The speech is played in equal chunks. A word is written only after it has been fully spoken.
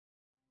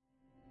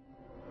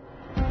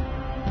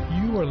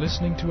are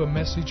listening to a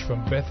message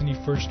from Bethany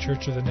First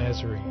Church of the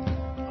Nazarene.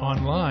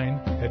 Online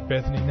at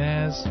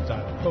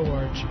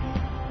bethanynaz.org.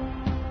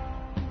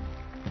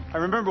 I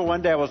remember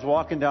one day I was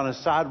walking down a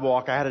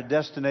sidewalk. I had a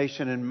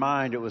destination in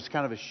mind. It was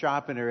kind of a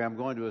shopping area. I'm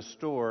going to a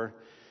store.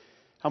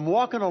 I'm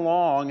walking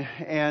along,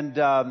 and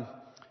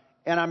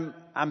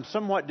I'm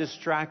somewhat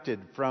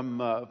distracted from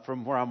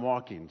where I'm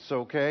walking.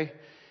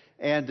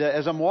 And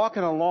as I'm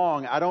walking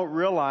along, I don't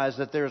realize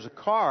that there's a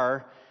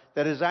car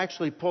that is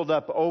actually pulled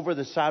up over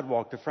the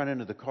sidewalk, the front end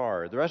of the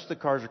car. The rest of the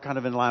cars are kind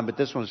of in line, but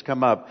this one's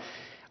come up.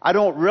 I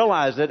don't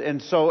realize it,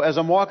 and so as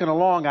I'm walking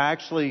along, I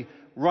actually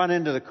run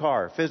into the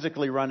car,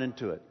 physically run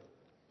into it,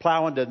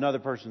 plow into another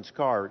person's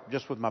car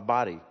just with my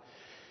body.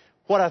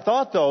 What I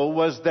thought, though,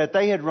 was that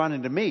they had run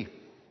into me.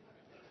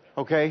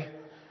 Okay?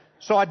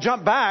 So I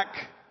jump back,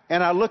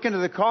 and I look into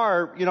the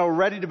car,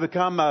 ready to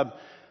become a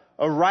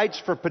rights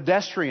for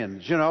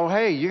pedestrians.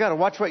 Hey, you got to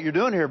watch what you're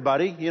doing here,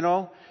 buddy,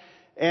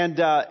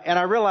 And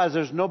I realized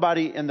there's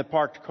nobody in the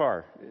parked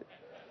car.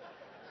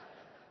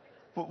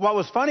 What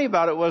was funny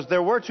about it was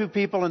there were two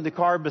people in the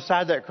car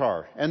beside that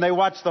car, and they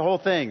watched the whole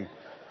thing.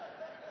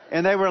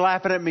 And they were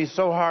laughing at me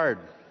so hard.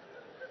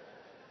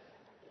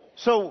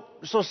 So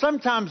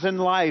sometimes in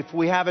life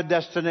we have a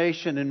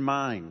destination in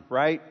mind,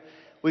 right?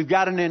 We've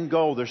got an end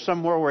goal. There's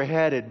somewhere we're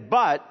headed,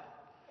 but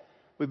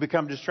we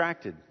become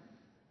distracted.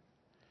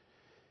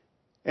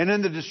 And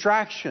in the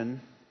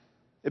distraction,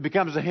 it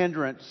becomes a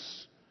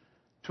hindrance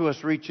to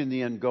us reaching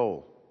the end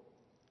goal.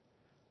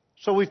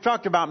 So we've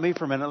talked about me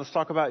for a minute. Let's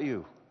talk about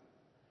you.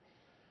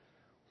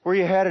 Where are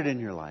you headed in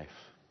your life?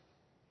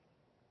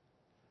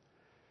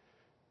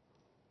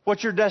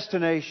 What's your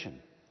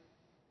destination?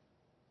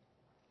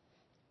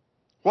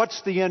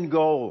 What's the end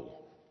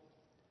goal?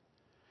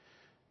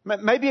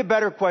 Maybe a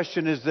better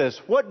question is this: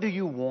 what do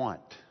you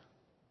want?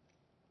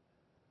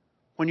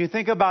 When you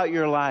think about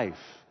your life.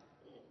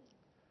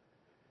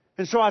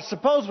 And so I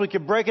suppose we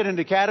could break it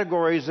into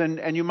categories,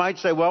 and you might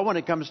say, well, when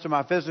it comes to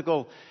my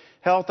physical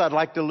health, I'd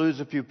like to lose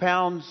a few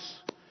pounds,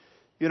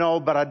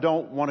 but I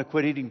don't want to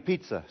quit eating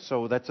pizza.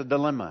 So that's a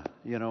dilemma,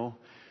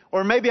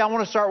 Or maybe I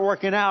want to start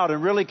working out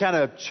and really kind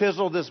of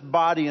chisel this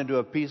body into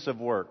a piece of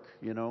work,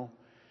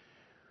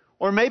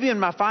 Or maybe in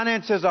my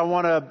finances,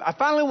 I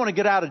finally want to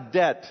get out of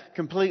debt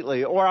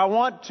completely. Or I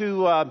want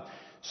to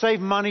save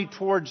money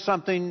towards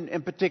something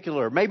in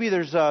particular. Maybe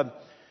there's a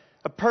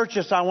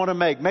purchase I want to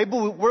make. Maybe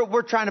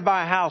we're trying to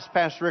buy a house,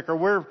 Pastor Rick,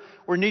 or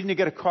we're needing to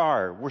get a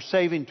car. We're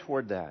saving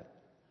toward that.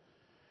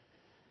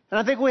 And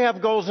I think we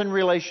have goals in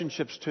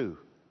relationships too.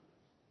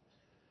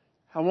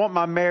 I want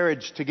my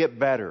marriage to get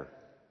better.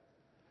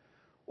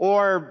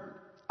 Or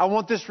I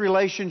want this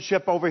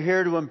relationship over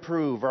here to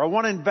improve. Or I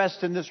want to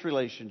invest in this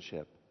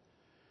relationship.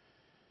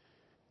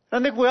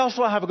 I think we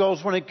also have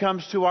goals when it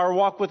comes to our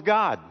walk with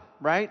God,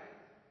 right?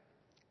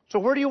 So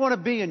where do you want to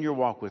be in your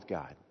walk with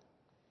God?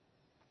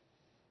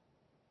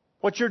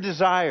 What's your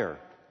desire?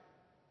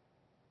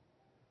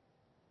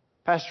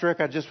 Pastor Rick,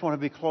 I just want to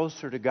be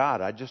closer to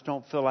God. I just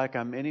don't feel like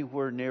I'm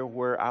anywhere near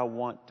where I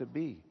want to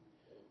be.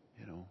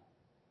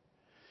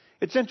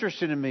 It's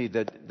interesting to me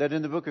that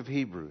in the book of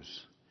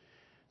Hebrews,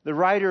 the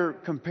writer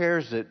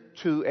compares it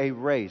to a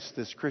race,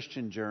 this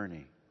Christian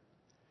journey.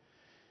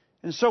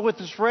 And so with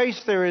this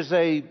race, there is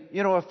a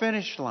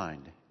finish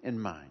line in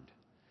mind.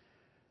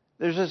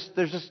 There's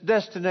this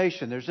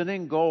destination. There's an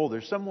end goal.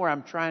 There's somewhere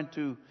I'm trying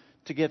to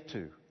get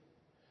to.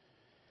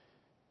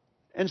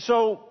 And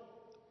so,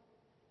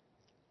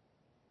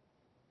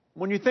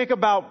 when you think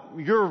about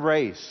your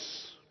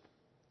race,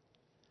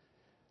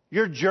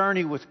 your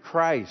journey with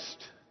Christ,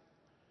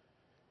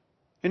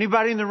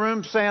 anybody in the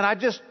room saying,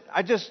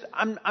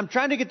 I'm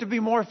trying to get to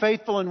be more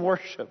faithful in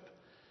worship,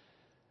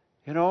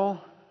 or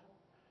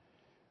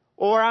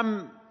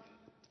I'm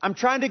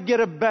trying to get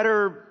a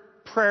better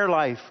prayer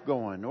life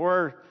going,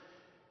 or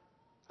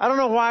I don't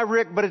know why,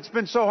 Rick, but it's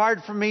been so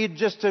hard for me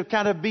just to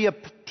kind of be a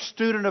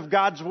student of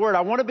God's Word.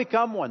 I want to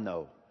become one,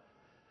 though.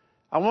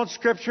 I want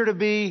Scripture to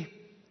be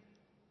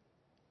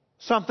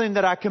something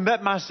that I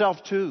commit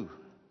myself to.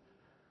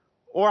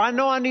 Or I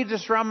know I need to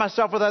surround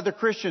myself with other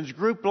Christians.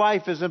 Group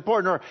life is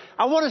important. Or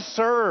I want to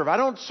serve. I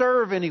don't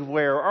serve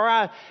anywhere. Or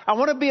I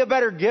want to be a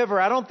better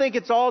giver. I don't think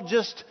it's all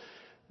just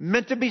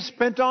meant to be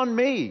spent on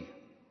me.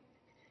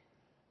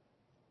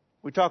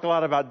 We talk a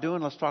lot about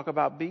doing. Let's talk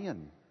about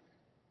being.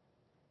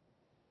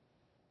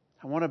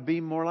 I want to be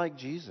more like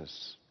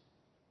Jesus.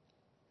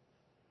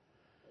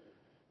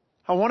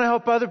 I want to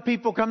help other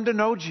people come to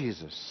know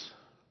Jesus.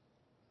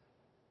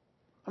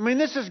 I mean,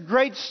 this is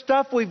great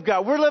stuff we've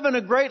got. We're living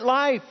a great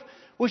life.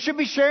 We should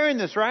be sharing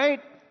this,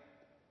 right?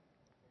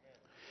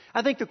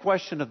 I think the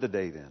question of the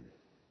day then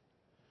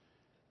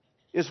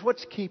is,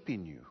 what's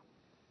keeping you?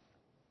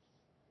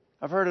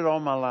 I've heard it all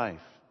my life.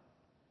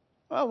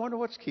 Well, I wonder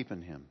what's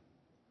keeping him.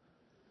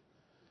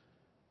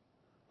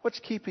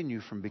 What's keeping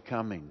you from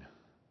becoming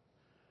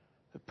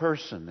the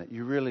person that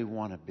you really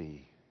want to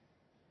be?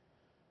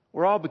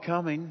 We're all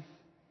becoming.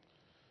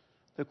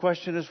 The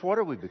question is, what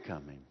are we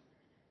becoming?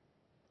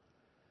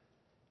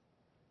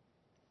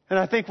 And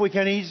I think we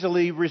can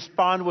easily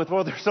respond with,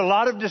 well, there's a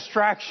lot of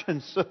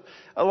distractions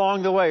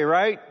along the way,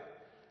 right?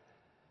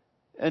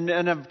 And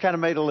I've kind of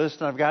made a list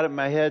and I've got it in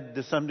my head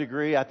to some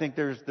degree. I think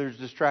there's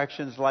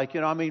distractions like,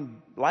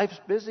 life's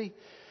busy.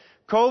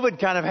 COVID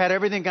kind of had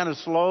everything kind of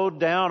slowed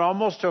down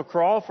almost to a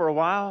crawl for a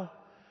while.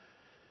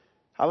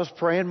 I was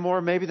praying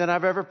more maybe than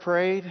I've ever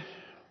prayed.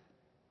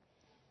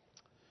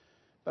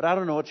 But I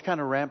don't know, it's kind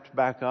of ramped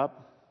back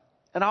up.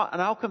 And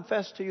I'll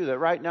confess to you that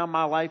right now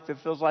my life, it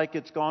feels like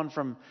it's gone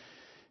from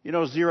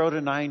 0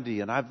 to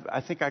 90. And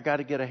I think I got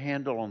to get a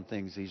handle on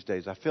things these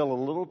days. I feel a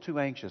little too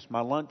anxious.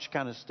 My lunch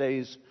kind of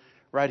stays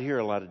right here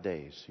a lot of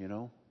days,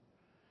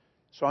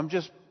 So I'm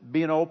just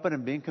being open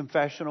and being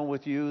confessional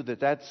with you that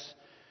that's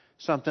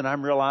something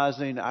I'm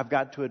realizing I've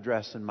got to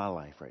address in my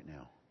life right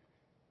now.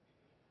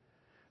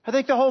 I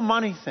think the whole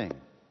money thing.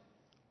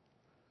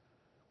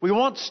 We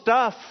want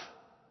stuff.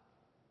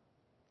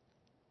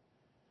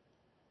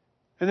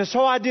 And this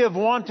whole idea of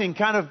wanting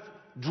kind of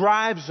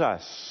drives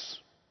us.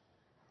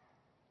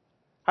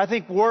 I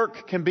think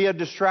work can be a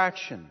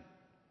distraction.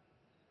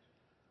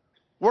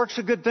 Work's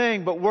a good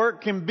thing, but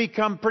work can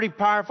become pretty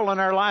powerful in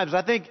our lives.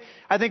 I think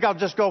I'll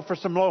just go for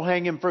some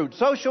low-hanging fruit.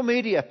 Social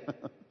media.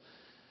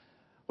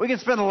 We can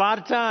spend a lot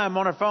of time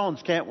on our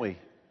phones, can't we?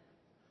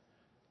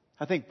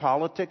 I think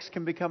politics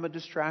can become a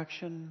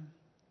distraction.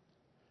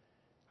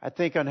 I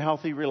think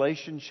unhealthy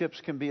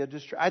relationships can be a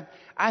distraction.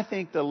 I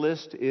think the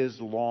list is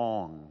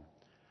long.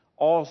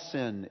 All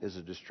sin is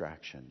a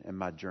distraction in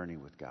my journey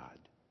with God.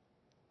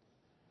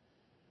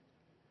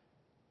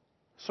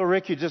 So,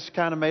 Rick, you just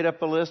kind of made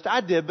up a list. I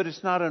did, but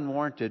it's not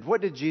unwarranted. What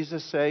did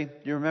Jesus say?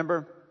 You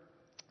remember?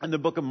 In the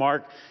book of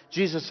Mark,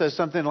 Jesus says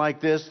something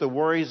like this: the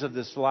worries of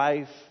this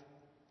life,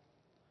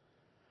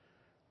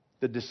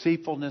 the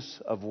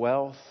deceitfulness of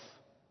wealth,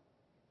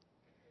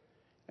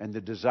 and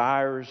the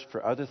desires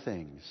for other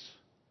things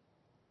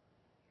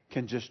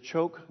can just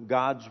choke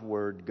God's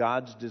word,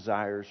 God's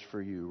desires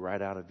for you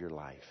right out of your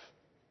life.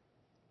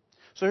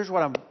 So here's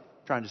what I'm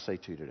trying to say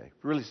to you today.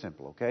 Really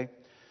simple, okay?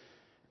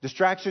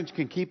 Distractions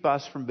can keep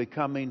us from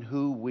becoming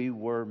who we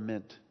were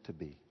meant to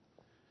be.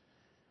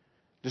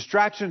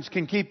 Distractions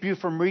can keep you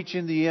from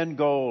reaching the end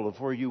goal of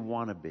where you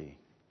want to be.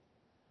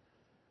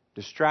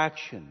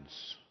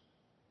 Distractions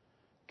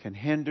can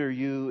hinder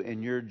you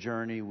in your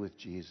journey with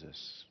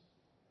Jesus.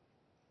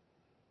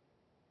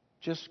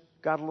 Just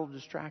got a little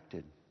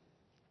distracted.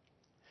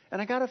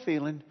 And I got a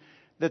feeling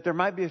that there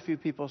might be a few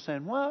people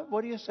saying, what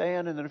are you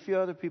saying? And then a few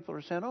other people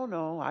are saying, oh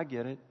no, I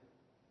get it.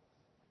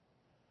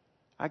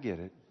 I get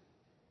it.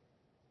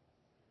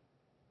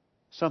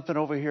 Something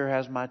over here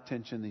has my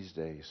attention these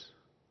days.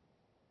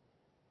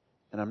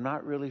 And I'm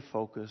not really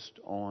focused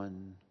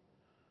on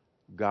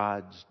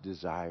God's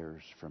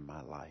desires for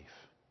my life.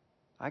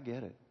 I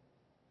get it.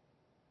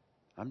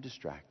 I'm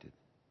distracted.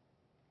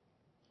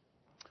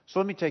 So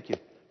let me take you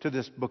to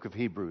this book of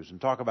Hebrews and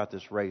talk about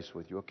this race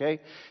with you, okay?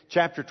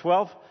 Chapter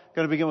 12,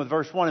 going to begin with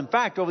verse 1. In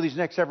fact, over these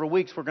next several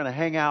weeks, we're going to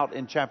hang out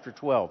in chapter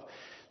 12.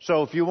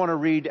 So if you want to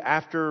read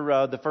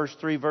after the first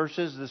 3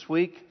 verses this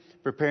week,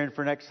 preparing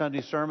for next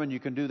Sunday's sermon, you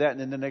can do that. And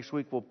then the next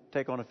week, we'll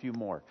take on a few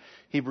more.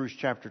 Hebrews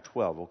chapter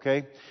 12,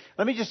 okay?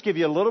 Let me just give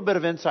you a little bit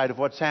of insight of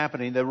what's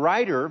happening. The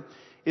writer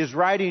is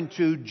writing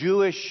to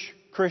Jewish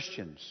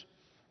Christians.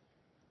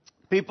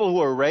 People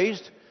who are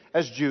raised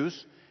as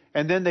Jews,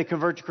 and then they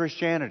convert to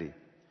Christianity.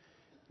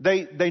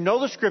 They know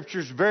the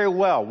Scriptures very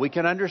well. We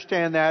can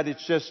understand that.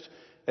 It's just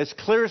as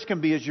clear as can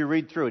be as you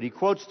read through it. He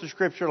quotes the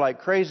Scripture like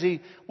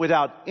crazy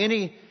without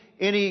any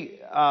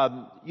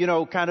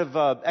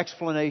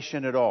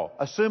explanation at all,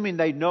 assuming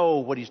they know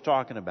what he's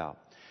talking about.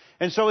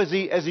 And so as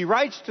he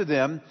writes to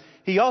them,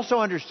 he also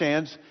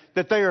understands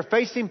that they are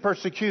facing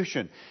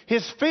persecution.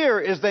 His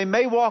fear is they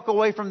may walk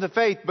away from the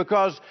faith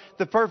because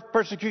the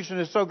persecution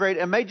is so great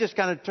and may just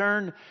kind of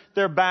turn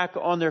their back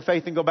on their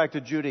faith and go back to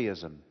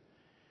Judaism.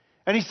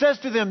 And he says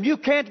to them, you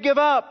can't give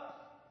up.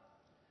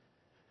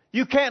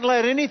 You can't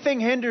let anything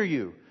hinder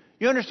you.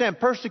 You understand,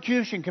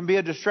 persecution can be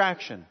a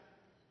distraction.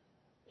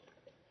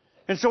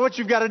 And so what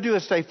you've got to do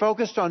is stay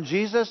focused on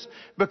Jesus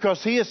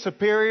because He is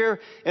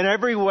superior in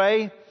every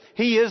way.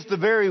 He is the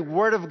very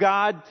Word of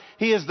God.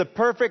 He is the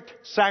perfect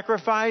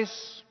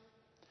sacrifice.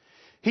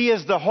 He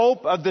is the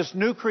hope of this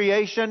new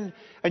creation.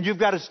 And you've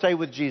got to stay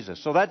with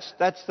Jesus. So that's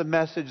the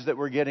message that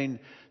we're getting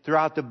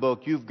throughout the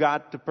book. You've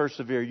got to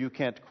persevere. You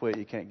can't quit.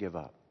 You can't give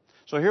up.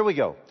 So here we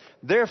go.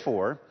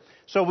 Therefore,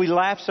 so we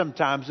laugh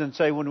sometimes and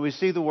say when we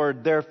see the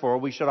word therefore,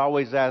 we should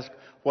always ask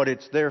what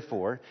it's there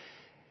for.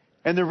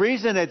 And the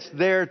reason it's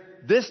there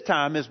this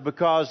time is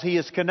because he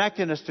is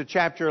connecting us to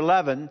chapter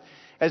 11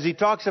 as he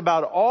talks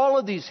about all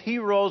of these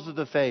heroes of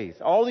the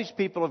faith, all these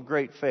people of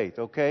great faith,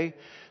 okay?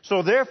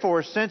 So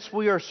therefore, since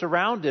we are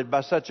surrounded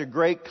by such a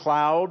great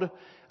cloud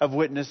of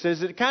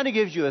witnesses, it kind of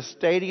gives you a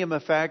stadium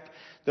effect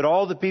that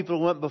all the people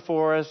who went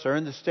before us are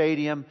in the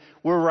stadium,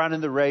 we're running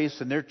the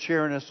race, and they're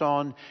cheering us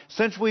on.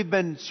 Since we've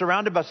been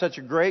surrounded by such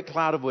a great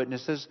cloud of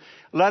witnesses,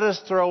 let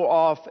us throw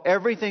off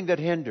everything that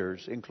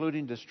hinders,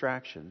 including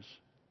distractions,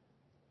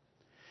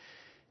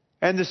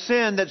 and the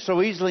sin that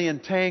so easily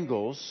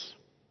entangles,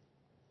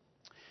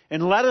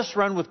 And let us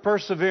run with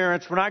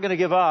perseverance. We're not going to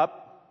give up.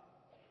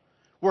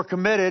 We're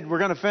committed. We're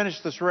going to finish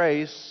this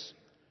race.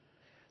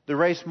 The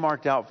race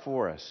marked out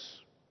for us.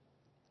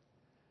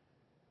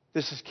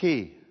 This is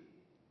key.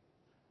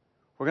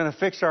 We're going to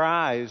fix our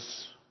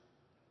eyes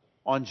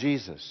on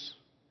Jesus,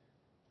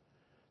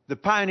 the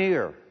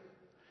pioneer.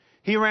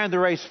 He ran the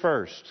race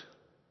first.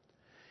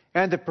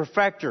 And the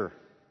perfecter.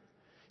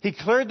 He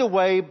cleared the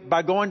way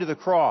by going to the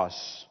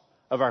cross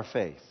of our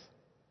faith.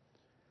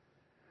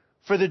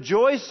 For the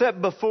joy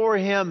set before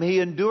Him, He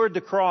endured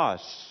the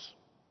cross.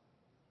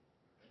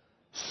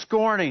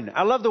 Scorning.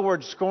 I love the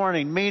word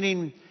scorning,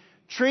 meaning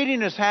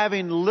treating as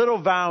having little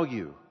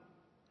value.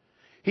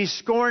 He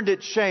scorned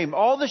its shame.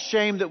 All the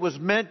shame that was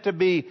meant to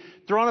be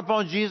thrown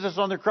upon Jesus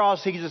on the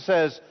cross, He just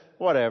says,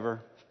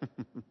 whatever.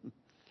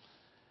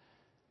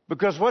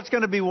 Because what's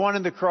going to be won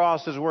in the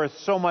cross is worth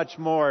so much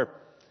more.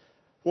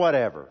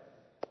 Whatever.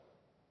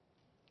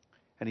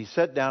 And He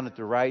sat down at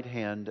the right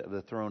hand of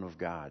the throne of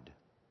God.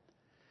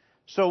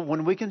 So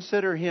when we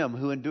consider Him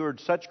who endured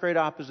such great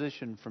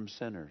opposition from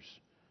sinners,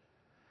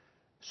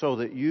 so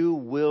that you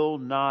will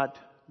not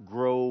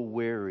grow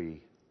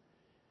weary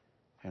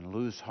and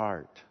lose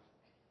heart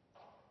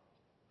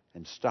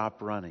and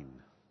stop running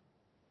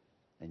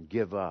and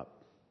give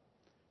up,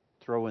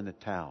 throw in the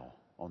towel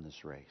on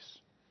this race.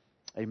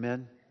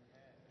 Amen?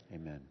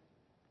 Amen.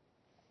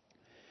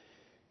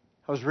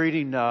 I was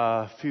reading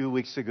a few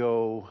weeks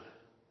ago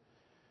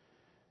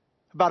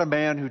about a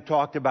man who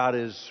talked about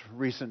his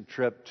recent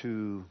trip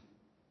to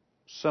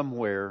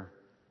somewhere,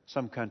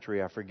 some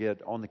country, I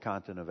forget, on the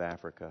continent of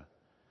Africa.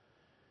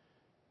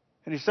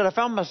 And he said, I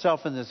found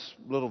myself in this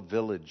little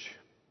village,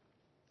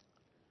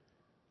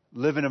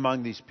 living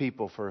among these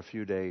people for a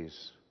few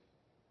days.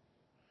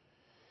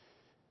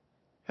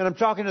 And I'm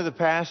talking to the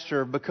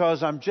pastor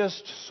because I'm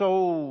just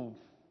so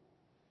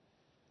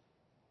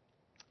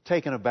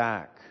taken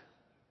aback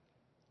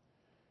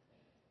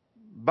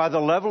by the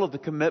level of the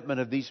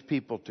commitment of these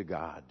people to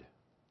God.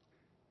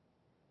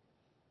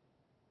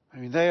 I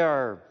mean, they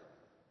are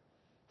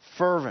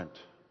fervent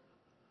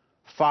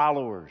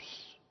followers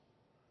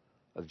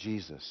of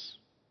Jesus.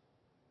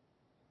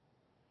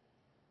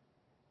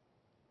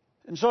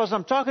 And so as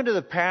I'm talking to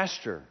the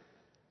pastor,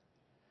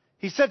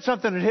 he said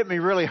something that hit me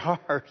really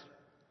hard.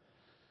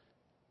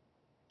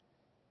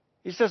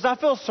 He says, I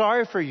feel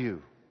sorry for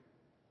you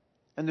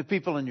and the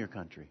people in your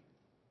country.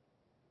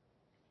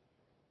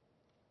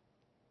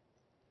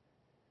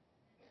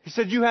 He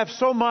said, you have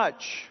so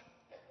much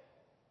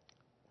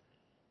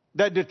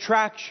that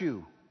detracts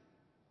you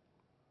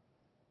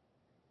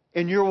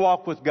in your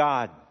walk with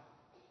God.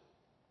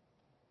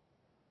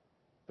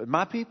 But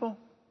my people,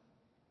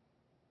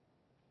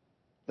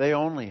 they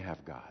only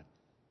have God.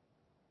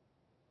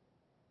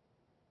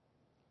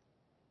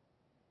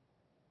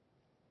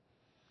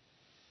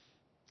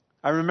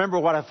 I remember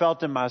what I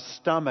felt in my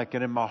stomach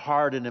and in my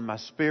heart and in my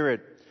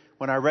spirit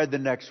when I read the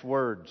next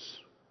words.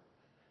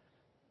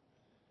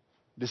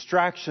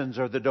 Distractions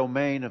are the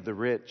domain of the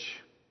rich.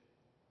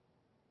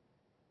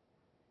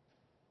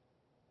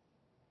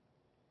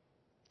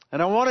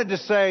 And I wanted to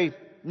say,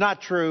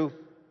 not true.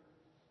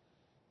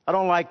 I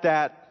don't like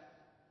that.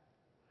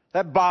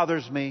 That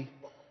bothers me.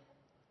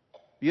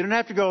 You don't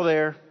have to go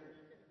there.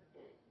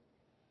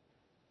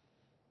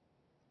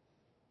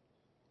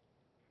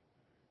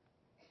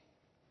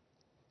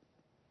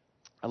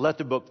 I let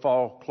the book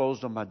fall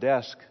closed on my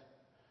desk,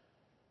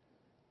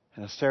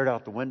 and I stared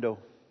out the window.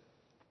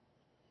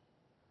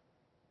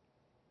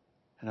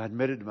 And I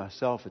admitted to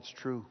myself, it's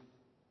true.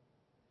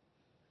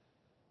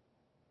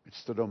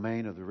 It's the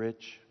domain of the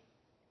rich.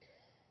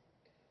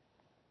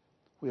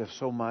 We have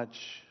so much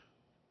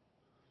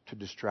to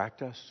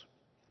distract us.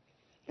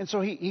 And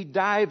so he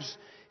dives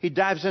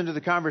into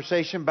the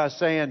conversation by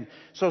saying,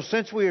 so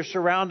since we are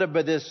surrounded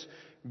by this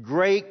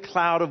great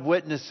cloud of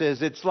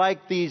witnesses, it's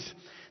like these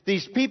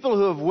people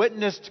who have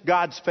witnessed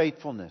God's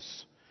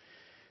faithfulness.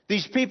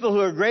 These people who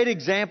are great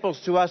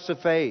examples to us of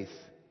faith.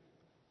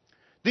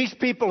 These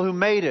people who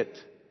made it,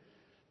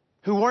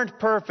 who weren't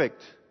perfect,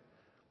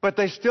 but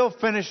they still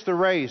finished the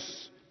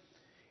race.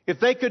 If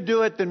they could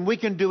do it, then we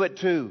can do it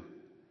too.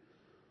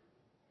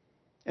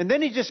 And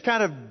then he just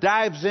kind of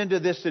dives into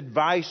this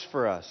advice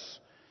for us.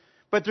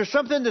 But there's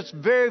something that's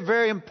very,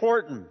 very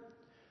important.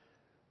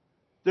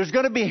 There's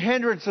going to be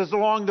hindrances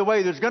along the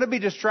way. There's going to be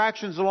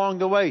distractions along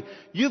the way.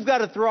 You've got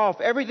to throw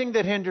off everything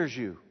that hinders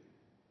you.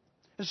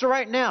 And so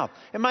right now,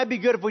 it might be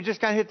good if we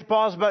just kind of hit the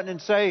pause button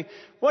and say,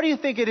 what do you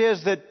think it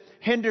is that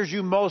hinders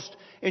you most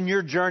in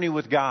your journey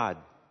with God?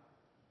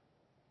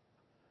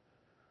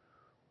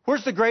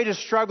 Where's the greatest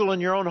struggle in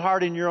your own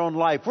heart, in your own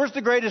life? Where's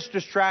the greatest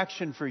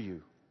distraction for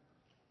you?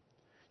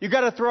 You've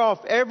got to throw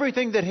off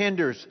everything that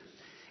hinders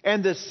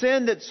and the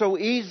sin that so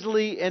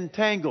easily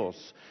entangles.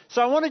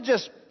 So I want to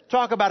just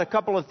talk about a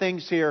couple of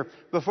things here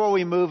before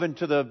we move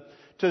into the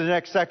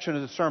next section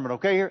of the sermon.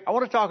 Okay, here I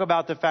want to talk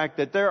about the fact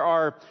that there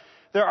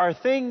are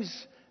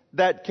things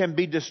that can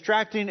be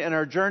distracting in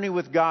our journey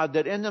with God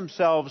that in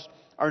themselves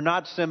are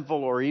not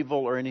sinful or evil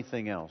or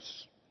anything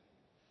else.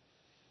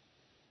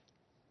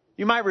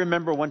 You might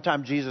remember one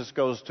time Jesus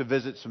goes to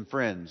visit some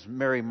friends,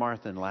 Mary,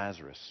 Martha, and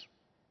Lazarus.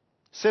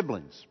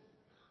 Siblings.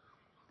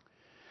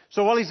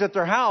 So while he's at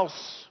their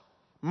house,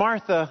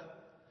 Martha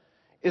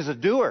is a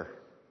doer.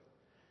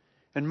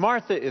 And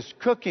Martha is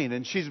cooking,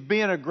 and she's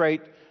being a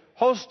great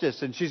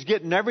hostess, and she's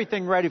getting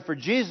everything ready for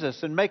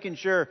Jesus and making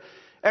sure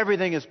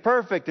everything is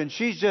perfect, and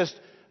she's just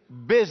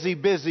busy,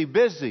 busy,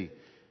 busy.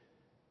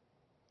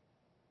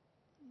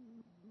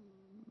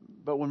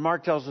 But when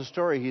Mark tells the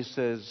story, he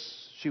says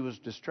she was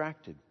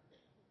distracted.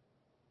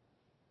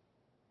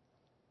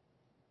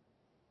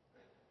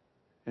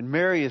 And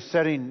Mary is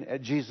sitting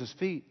at Jesus'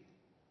 feet.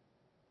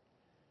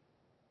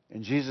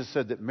 And Jesus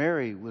said that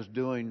Mary was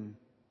doing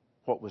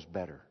what was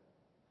better.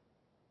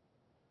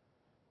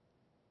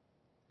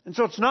 And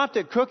so it's not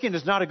that cooking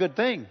is not a good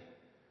thing.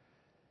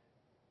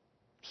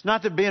 It's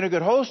not that being a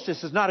good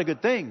hostess is not a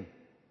good thing.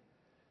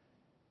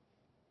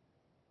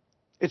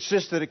 It's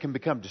just that it can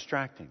become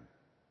distracting.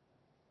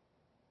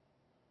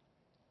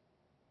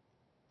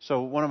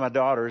 So one of my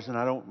daughters, and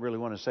I don't really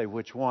want to say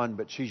which one,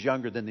 but she's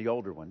younger than the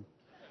older one.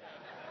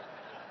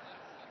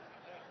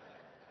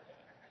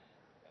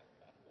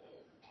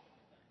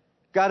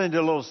 Got into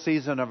a little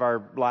season of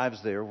our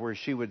lives there where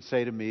she would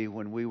say to me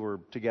when we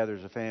were together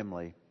as a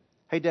family,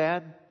 "Hey,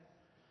 Dad,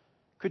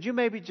 could you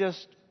maybe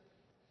just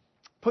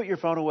put your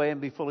phone away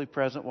and be fully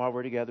present while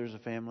we're together as a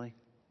family?"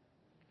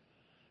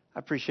 I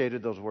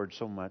appreciated those words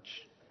so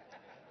much.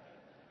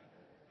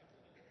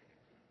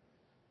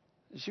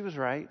 She was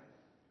right.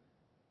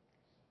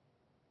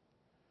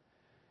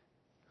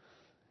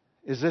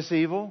 Is this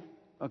evil?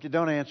 Okay,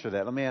 don't answer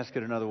that. Let me ask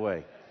it another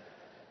way.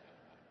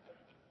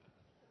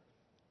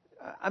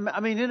 I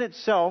mean, in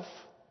itself,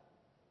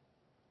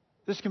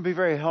 this can be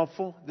very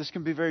helpful. This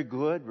can be very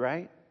good,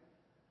 right?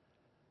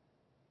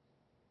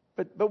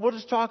 But we'll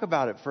just talk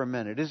about it for a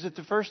minute. Is it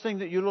the first thing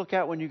that you look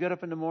at when you get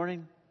up in the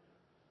morning?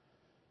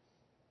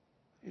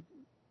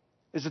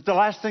 Is it the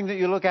last thing that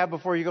you look at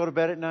before you go to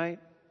bed at night?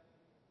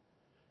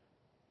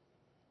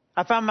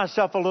 I found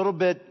myself a little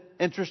bit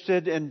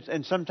interested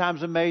and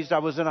sometimes amazed. I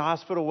was in a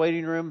hospital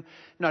waiting room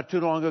not too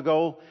long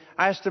ago.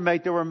 I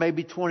estimate there were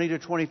maybe 20 to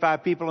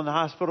 25 people in the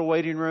hospital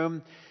waiting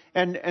room.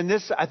 And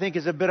this, I think,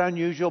 is a bit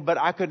unusual, but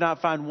I could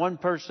not find one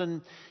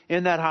person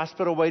in that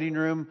hospital waiting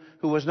room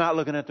who was not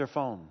looking at their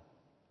phone.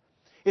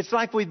 It's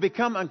like we've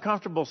become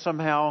uncomfortable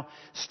somehow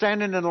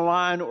standing in a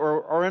line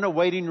or in a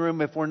waiting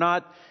room if we're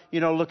not,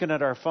 looking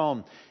at our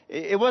phone.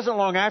 It wasn't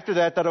long after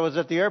that I was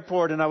at the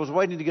airport and I was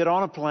waiting to get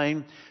on a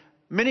plane.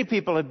 Many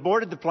people had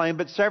boarded the plane,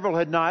 but several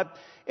had not.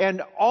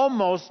 And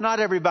almost,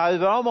 not everybody,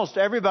 but almost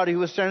everybody who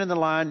was standing in the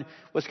line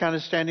was kind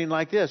of standing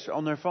like this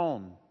on their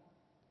phone.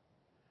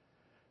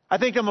 I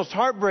think the most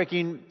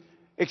heartbreaking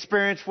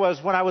experience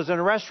was when I was in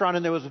a restaurant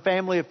and there was a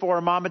family of four,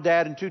 a mom and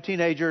dad and two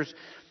teenagers.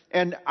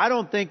 And I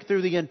don't think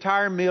through the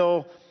entire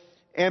meal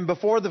and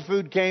before the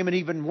food came and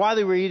even while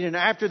they were eating and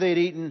after they'd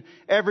eaten,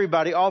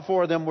 everybody, all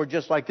four of them were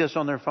just like this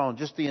on their phone,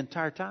 just the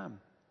entire time.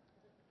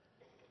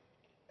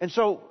 And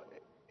so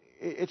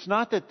it's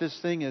not that this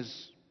thing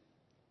is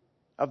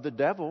of the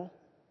devil,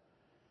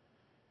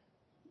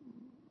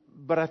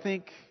 but I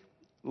think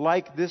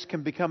like this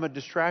can become a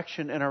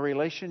distraction in our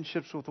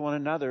relationships with one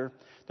another.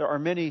 There are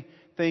many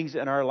things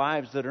in our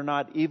lives that are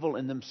not evil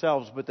in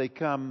themselves, but they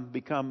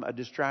become a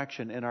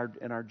distraction in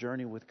our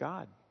journey with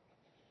God.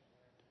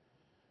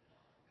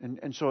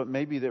 And so it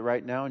may be that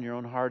right now in your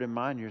own heart and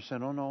mind you're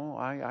saying, "Oh no,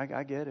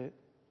 I get it.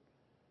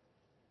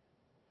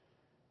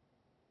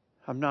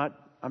 I'm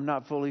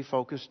not fully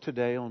focused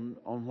today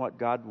on what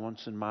God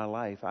wants in my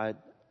life.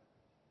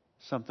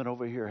 Something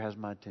over here has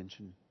my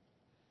attention.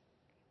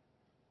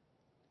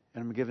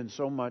 And I'm giving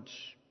so much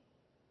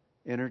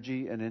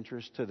energy and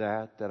interest to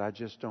that I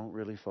just don't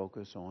really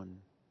focus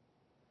on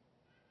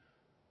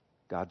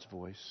God's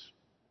voice,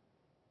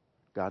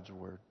 God's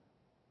Word,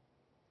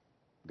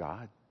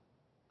 God,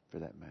 for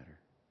that matter."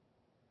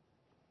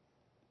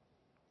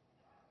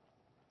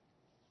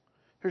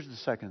 Here's the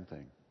second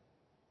thing.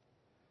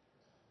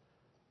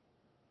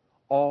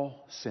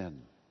 All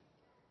sin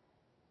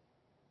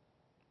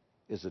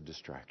is a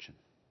distraction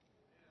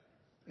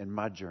in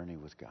my journey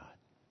with God.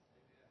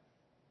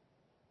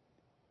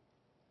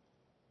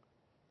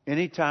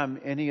 Anytime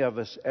any of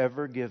us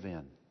ever give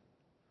in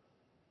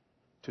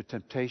to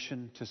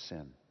temptation to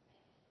sin,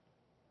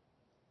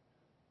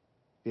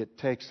 it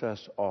takes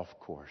us off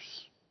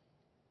course.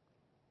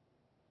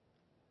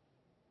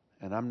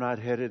 And I'm not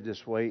headed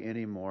this way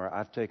anymore.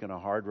 I've taken a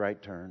hard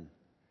right turn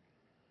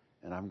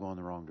and I'm going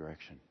the wrong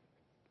direction.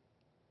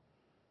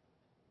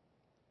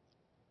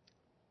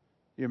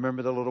 You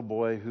remember the little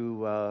boy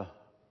who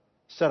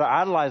said,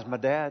 "I idolized my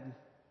dad."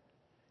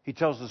 He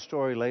tells the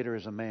story later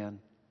as a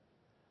man.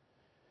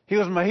 He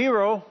was my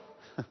hero.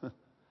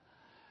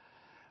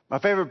 My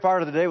favorite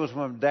part of the day was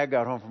when Dad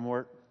got home from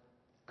work.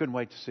 Couldn't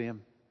wait to see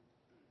him.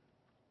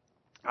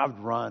 I would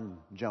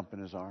run, jump in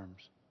his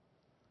arms.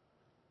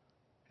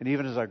 And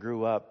even as I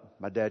grew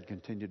up, my dad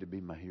continued to be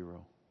my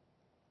hero.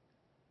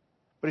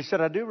 But he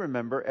said, "I do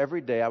remember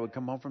every day I would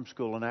come home from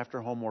school and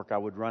after homework I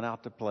would run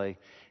out to play.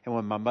 And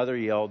when my mother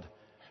yelled,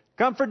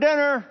 'Come for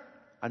dinner!'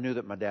 I knew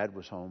that my dad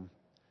was home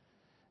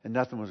and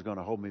nothing was going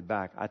to hold me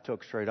back. I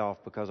took straight off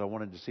because I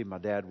wanted to see my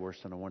dad worse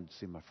than I wanted to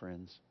see my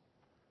friends.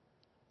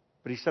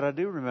 But he said, I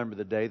do remember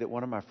the day that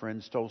one of my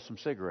friends stole some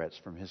cigarettes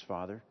from his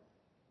father.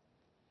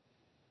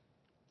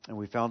 And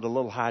we found a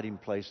little hiding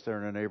place there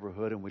in our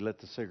neighborhood, and we lit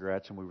the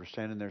cigarettes, and we were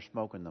standing there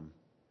smoking them.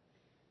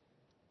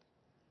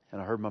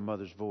 And I heard my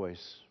mother's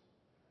voice,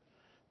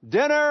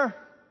 dinner!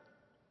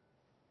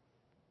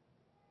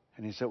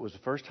 And he said, it was the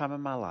first time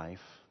in my life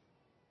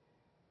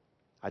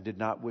I did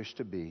not wish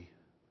to be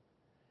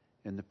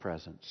in the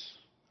presence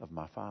of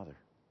my father.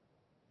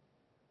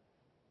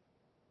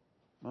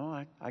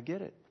 Well, I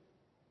get it.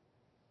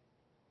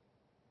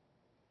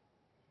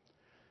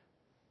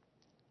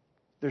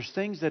 There's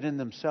things that in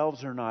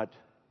themselves are not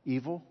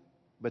evil,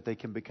 but they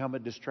can become a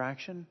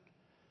distraction.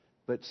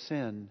 But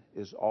sin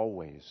is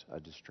always a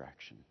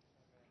distraction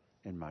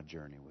in my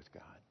journey with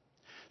God.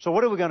 So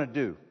what are we going to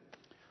do?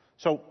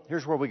 So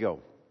here's where we go.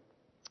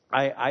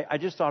 I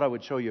just thought I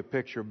would show you a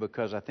picture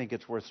because I think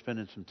it's worth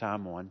spending some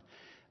time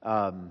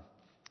on.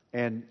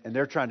 And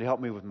they're trying to help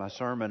me with my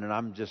sermon, and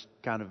I'm just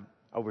kind of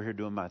over here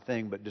doing my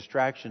thing. But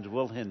distractions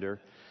will hinder,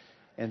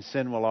 and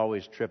sin will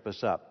always trip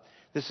us up.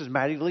 This is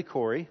Maddie Lee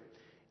Corey.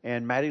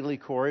 And Maddie Lee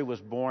Corey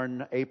was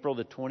born April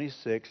the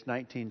 26th,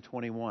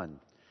 1921.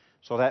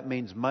 So that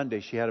means Monday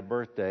she had a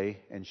birthday,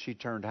 and she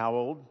turned how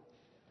old?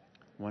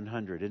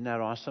 100. Isn't that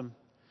awesome?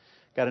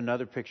 Got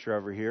another picture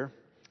over here.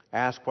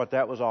 Asked what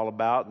that was all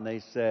about, and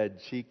they said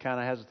she kind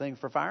of has a thing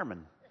for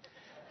firemen.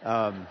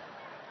 I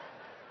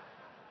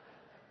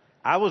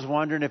was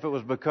wondering if it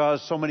was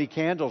because so many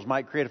candles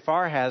might create a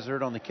fire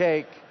hazard on the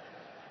cake.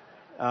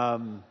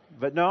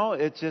 But no,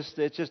 it's just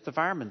the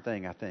fireman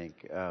thing, I think.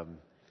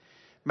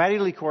 Maddie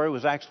Lee Corey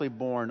was actually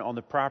born on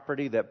the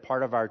property that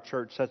part of our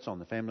church sits on,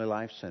 the Family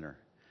Life Center.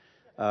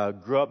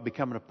 Grew up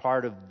becoming a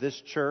part of this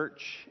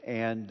church,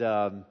 and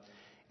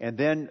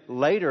then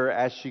later,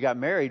 as she got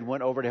married,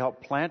 went over to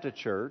help plant a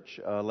church,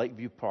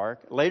 Lakeview Park.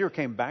 Later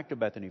came back to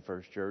Bethany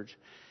First Church.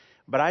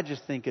 But I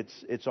just think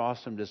it's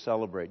awesome to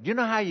celebrate. Do you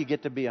know how you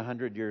get to be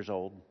 100 years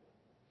old?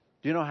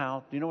 Do you know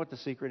how? Do you know what the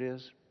secret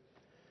is?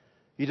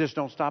 You just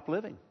don't stop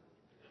living.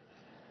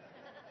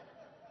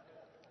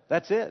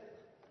 That's it.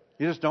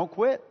 You just don't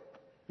quit.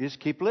 You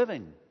just keep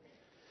living.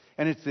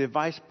 And it's the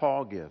advice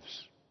Paul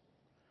gives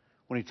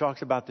when he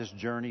talks about this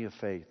journey of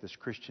faith, this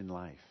Christian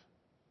life.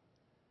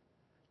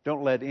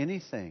 Don't let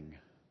anything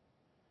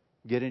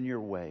get in your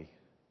way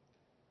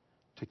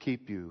to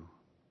keep you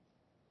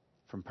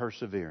from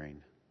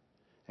persevering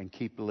and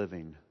keep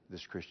living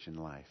this Christian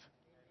life.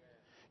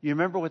 You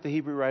remember what the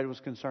Hebrew writer was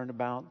concerned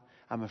about?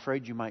 I'm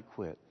afraid you might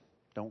quit.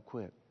 Don't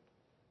quit.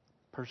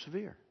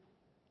 Persevere.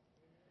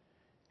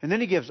 And then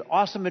he gives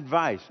awesome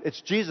advice. It's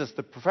Jesus,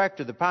 the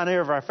perfecter, the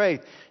pioneer of our faith.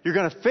 You're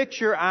going to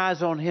fix your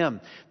eyes on Him.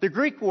 The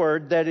Greek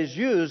word that is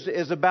used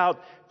is about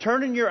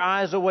turning your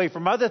eyes away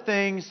from other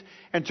things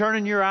and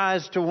turning your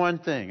eyes to one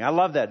thing. I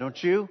love that,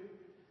 don't you?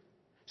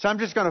 So I'm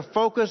just going to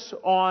focus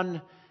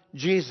on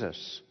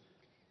Jesus.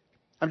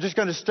 I'm just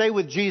going to stay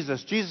with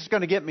Jesus. Jesus is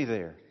going to get me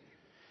there.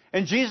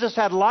 And Jesus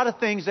had a lot of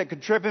things that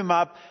could trip Him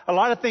up, a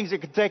lot of things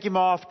that could take Him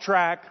off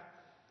track.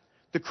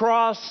 The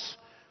cross,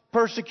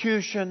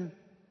 persecution.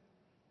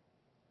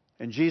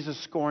 And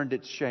Jesus scorned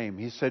its shame.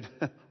 He said,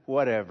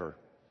 whatever.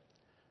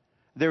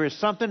 There is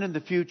something in the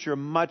future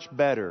much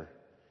better.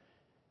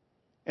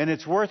 And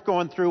it's worth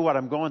going through what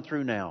I'm going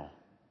through now.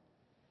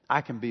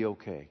 I can be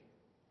okay.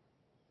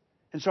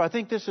 And so I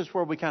think this is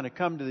where we kind of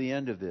come to the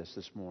end of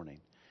this morning.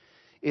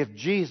 If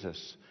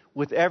Jesus,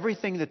 with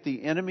everything that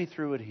the enemy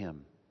threw at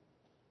Him,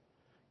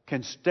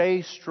 can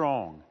stay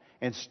strong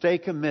and stay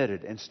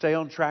committed and stay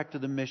on track to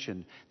the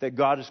mission that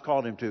God has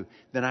called Him to,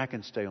 then I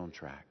can stay on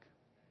track.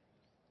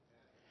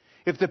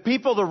 If the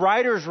people the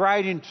writer is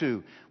writing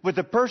to, with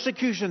the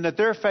persecution that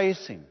they're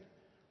facing,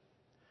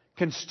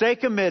 can stay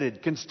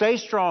committed, can stay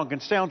strong,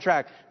 can stay on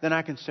track, then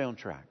I can stay on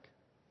track.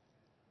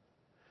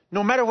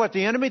 No matter what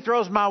the enemy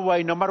throws my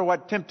way, no matter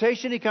what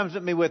temptation he comes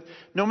at me with,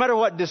 no matter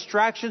what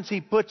distractions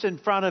he puts in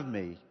front of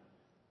me,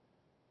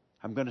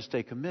 I'm going to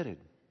stay committed.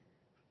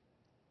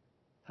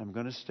 I'm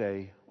going to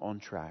stay on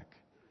track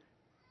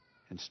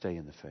and stay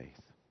in the faith.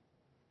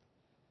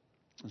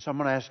 And so I'm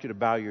going to ask you to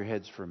bow your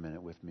heads for a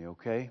minute with me,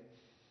 okay?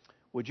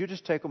 Would you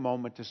just take a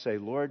moment to say,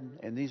 Lord,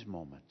 in these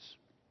moments,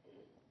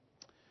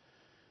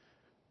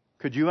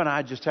 could you and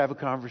I just have a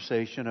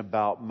conversation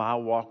about my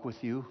walk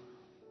with you?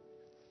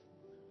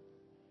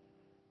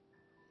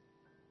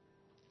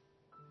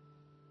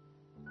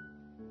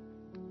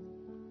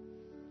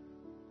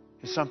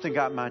 Has something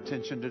got my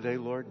attention today,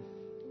 Lord?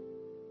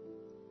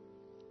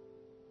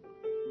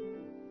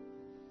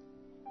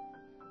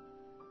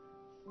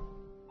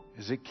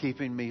 Is it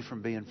keeping me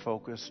from being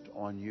focused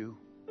on you?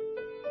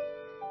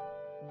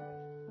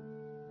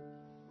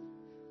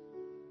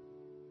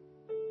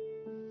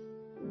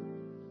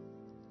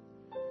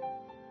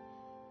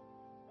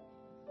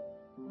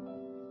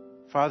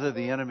 Father,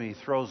 the enemy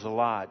throws a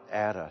lot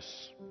at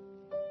us.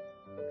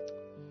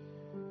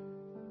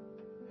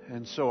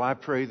 And so I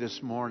pray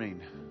this morning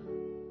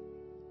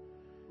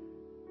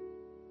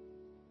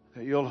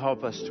That you'll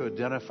help us to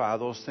identify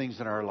those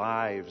things in our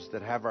lives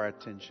that have our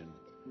attention.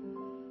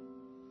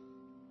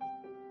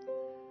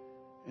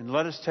 And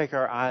let us take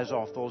our eyes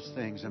off those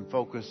things and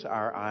focus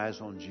our eyes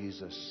on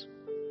Jesus,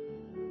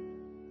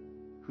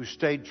 who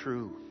stayed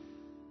true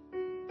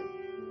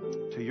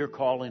to your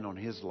calling on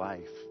His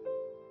life.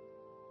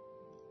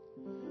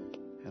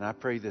 And I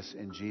pray this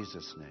in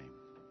Jesus' name.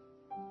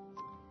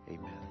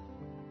 Amen.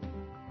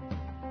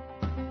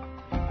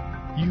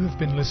 You have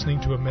been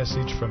listening to a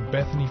message from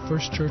Bethany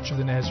First Church of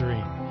the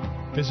Nazarene.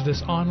 Visit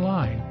us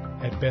online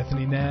at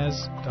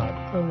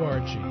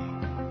bethanynaz.org.